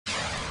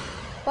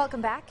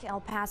Welcome back.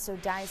 El Paso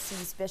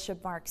Diocese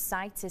Bishop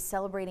Seitz is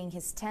celebrating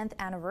his 10th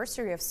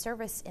anniversary of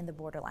service in the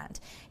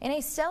borderland. In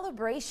a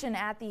celebration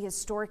at the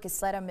historic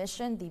Ysleta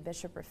Mission, the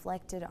bishop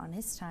reflected on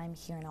his time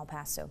here in El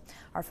Paso.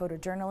 Our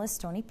photojournalist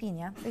Tony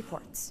Pina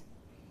reports.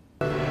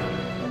 The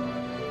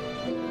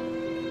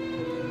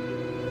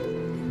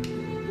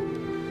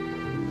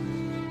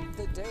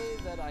day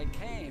that I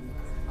came,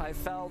 I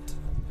felt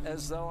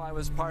as though I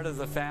was part of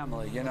the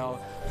family. You know,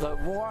 the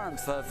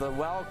warmth of the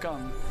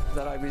welcome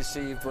that I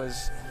received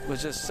was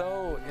just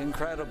so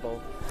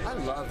incredible. I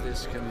love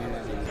this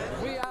community.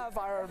 We have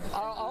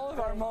all of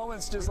our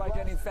moments just like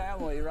any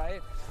family,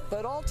 right?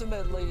 But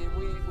ultimately,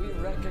 we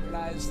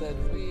recognize that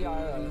we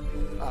are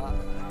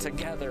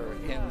together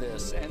in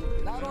this, and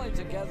not only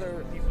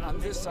together on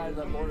this side of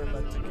the border,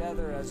 but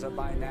together as a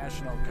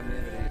binational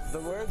community.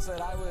 The words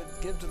that I would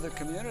give to the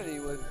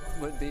community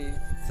would be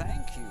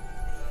thank you.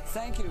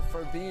 Thank you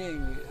for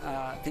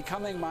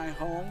becoming my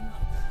home.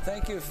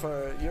 Thank you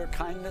for your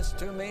kindness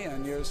to me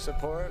and your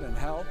support and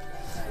help,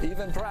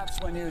 even perhaps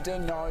when you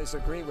didn't always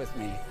agree with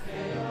me.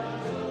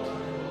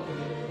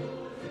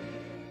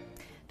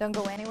 Don't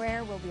go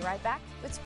anywhere. We'll be right back with